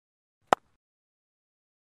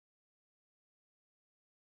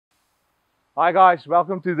Hi guys,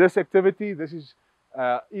 welcome to this activity. This is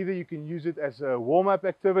either you can use it as a warm-up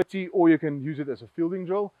activity or you can use it as a fielding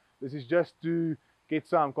drill. This is just to get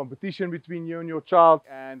some competition between you and your child,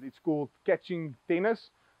 and it's called catching tennis.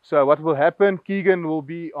 So what will happen, Keegan will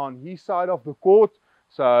be on his side of the court.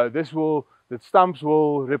 So the stumps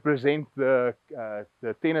will represent the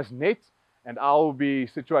tennis net, and I'll be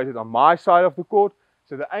situated on my side of the court.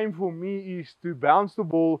 So the aim for me is to bounce the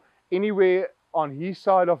ball anywhere on his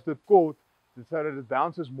side of the court so that it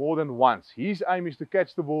bounces more than once. His aim is to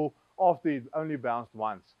catch the ball after it only bounced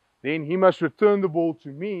once. Then he must return the ball to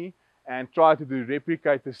me and try to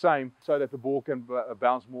replicate the same so that the ball can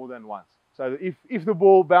bounce more than once. So if the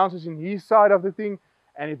ball bounces in his side of the thing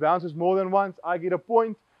and it bounces more than once, I get a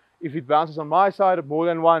point. If it bounces on my side more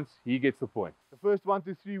than once, he gets the point. The first 1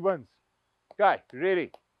 to 3 wins. Okay,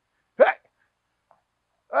 ready? Hey!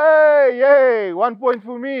 Hey, yay! 1 point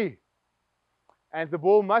for me. And the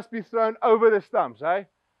ball must be thrown over the stumps, eh?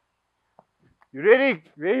 You ready?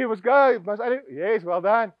 Ready, you must go. Yes, well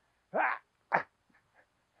done.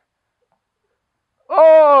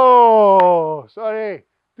 Oh, sorry.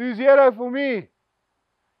 2-0 for me.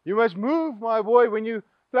 You must move, my boy, when you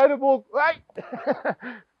throw the ball. Right.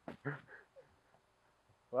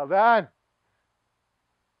 Well done.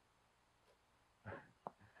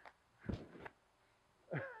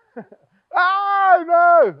 Oh,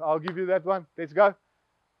 no. I'll give you that one. Let's go.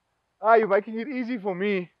 Ah, you're making it easy for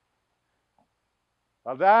me.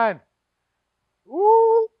 Well done.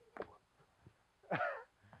 Woo.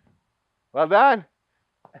 Well done.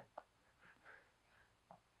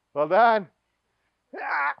 Well done.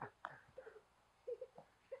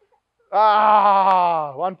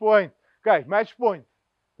 Ah, 1 point. Okay, match point.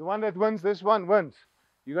 The one that wins this one wins.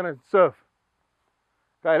 You're going to serve.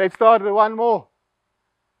 Okay, let's start with one more.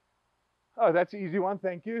 Oh, that's an easy one.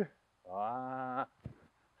 Thank you. Ah.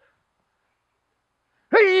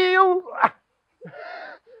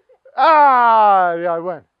 Ah, yeah, I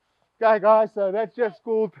won. Okay, guys, so that's just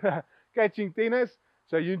called catching tennis.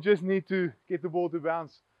 So you just need to get the ball to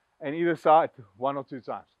bounce on either side 1 or 2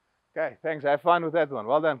 times. Okay, thanks. Have fun with that one.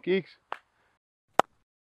 Well done, Keeks.